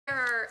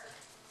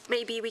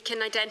maybe we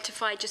can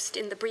identify, just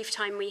in the brief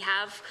time we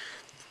have,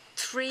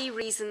 3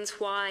 reasons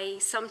why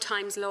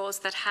sometimes laws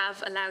that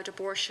have allowed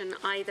abortion,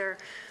 either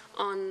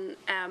on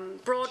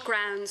broad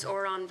grounds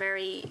or on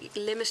very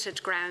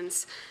limited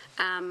grounds,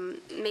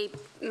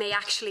 may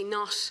actually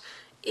not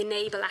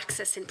enable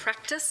access in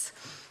practice.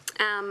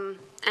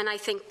 And I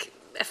think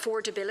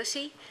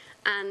affordability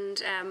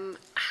and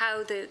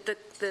how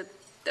the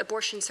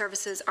abortion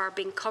services are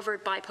being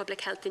covered by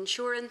public health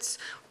insurance,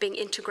 being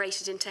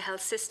integrated into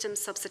health systems,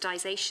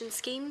 subsidisation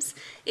schemes,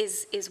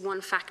 is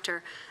one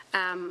factor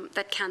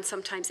that can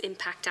sometimes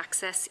impact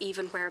access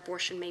even where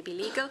abortion may be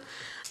legal.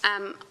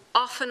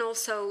 Often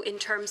also in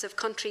terms of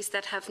countries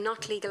that have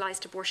not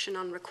legalised abortion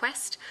on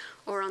request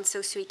or on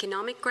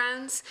socioeconomic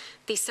grounds,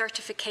 the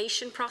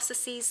certification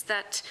processes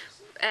that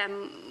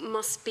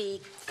must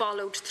be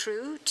followed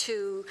through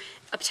to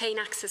obtain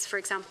access, for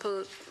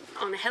example,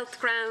 on a health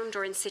ground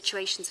or in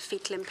situations of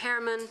fetal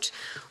impairment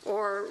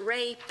or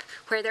rape,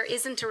 where there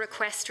isn't a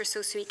request or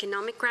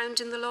socioeconomic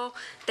ground in the law.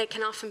 They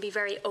can often be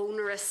very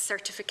onerous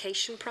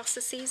certification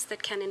processes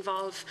that can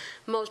involve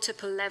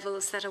multiple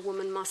levels that a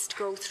woman must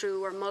go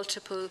through, or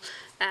multiple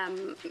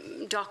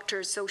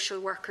doctors, social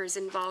workers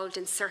involved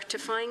in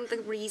certifying the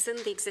reason,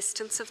 the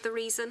existence of the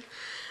reason.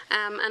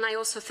 And I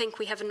also think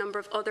we have a number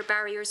of other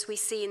barriers we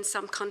see in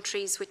some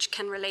countries which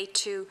can relate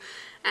to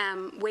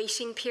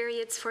waiting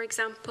periods, for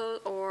example,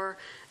 or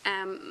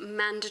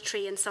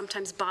mandatory and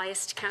sometimes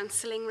biased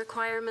counselling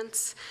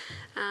requirements.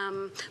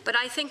 But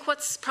I think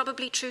what's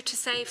probably true to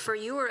say for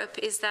Europe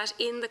is that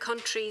in the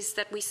countries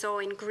that we saw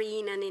in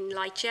green and in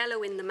light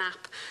yellow in the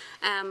map,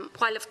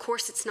 while of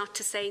course it's not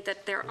to say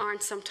that there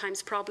aren't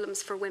sometimes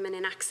problems for women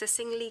in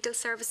accessing legal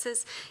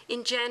services,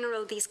 in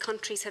general these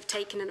countries have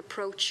taken an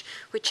approach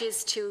which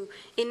is to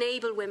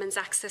enable women's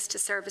access to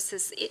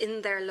services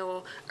in their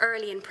law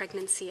early in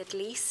pregnancy at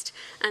least,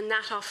 and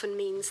that often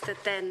means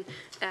that then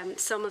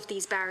some of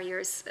these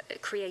barriers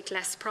create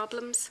less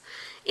problems.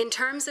 In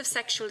terms of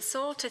sexual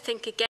assault, I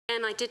think again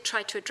I did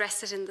try to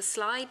address it in the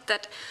slide,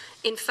 that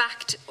in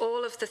fact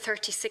all of the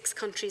 36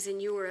 countries in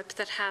Europe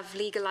that have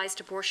legalised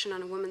abortion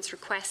on a woman's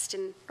request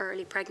in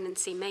early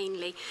pregnancy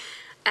mainly,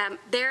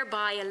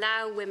 thereby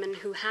allow women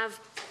who have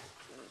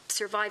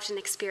survived an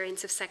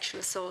experience of sexual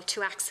assault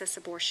to access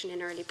abortion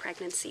in early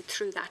pregnancy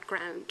through that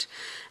ground.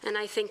 And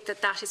I think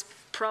that that is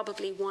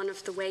probably one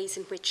of the ways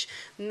in which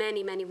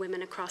many, many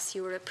women across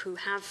Europe who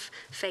have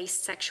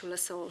faced sexual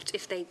assault,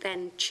 if they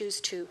then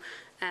choose to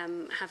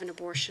have an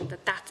abortion,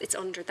 that it's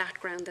under that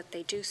ground that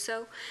they do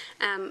so.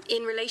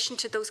 In relation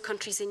to those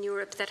countries in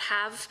Europe that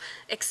have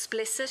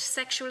explicit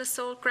sexual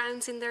assault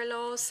grounds in their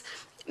laws,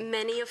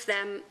 many of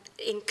them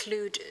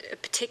include a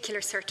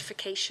particular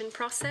certification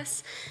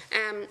process.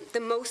 The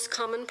most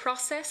common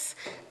process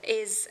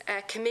is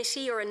a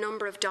committee or a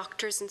number of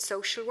doctors and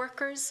social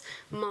workers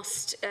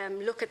must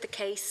look at the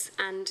case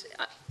and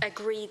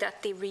agree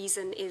that the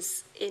reason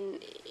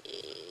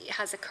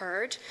has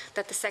occurred,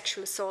 that the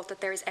sexual assault,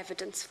 that there is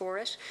evidence for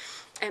it.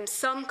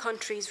 Some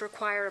countries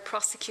require a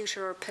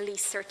prosecutor or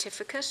police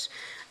certificate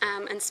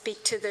and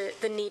speak to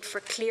the need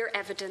for clear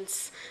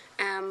evidence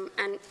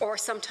or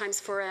sometimes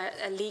for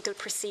a legal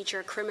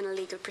procedure, a criminal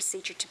legal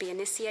procedure to be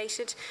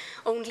initiated.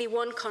 Only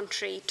one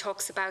country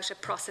talks about a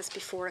process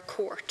before a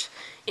court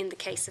in the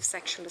case of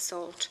sexual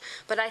assault.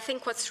 But I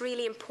think what's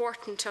really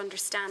important to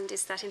understand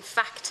is that in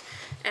fact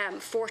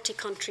 40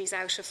 countries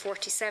out of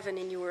 47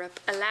 in Europe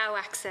allow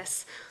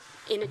access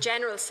in a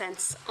general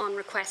sense on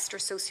request or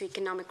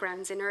socioeconomic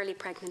grounds in early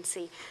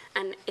pregnancy,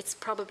 and it's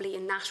probably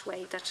in that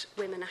way that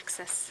women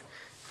access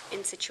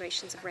in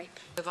situations of rape.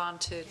 Move on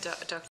to Dr.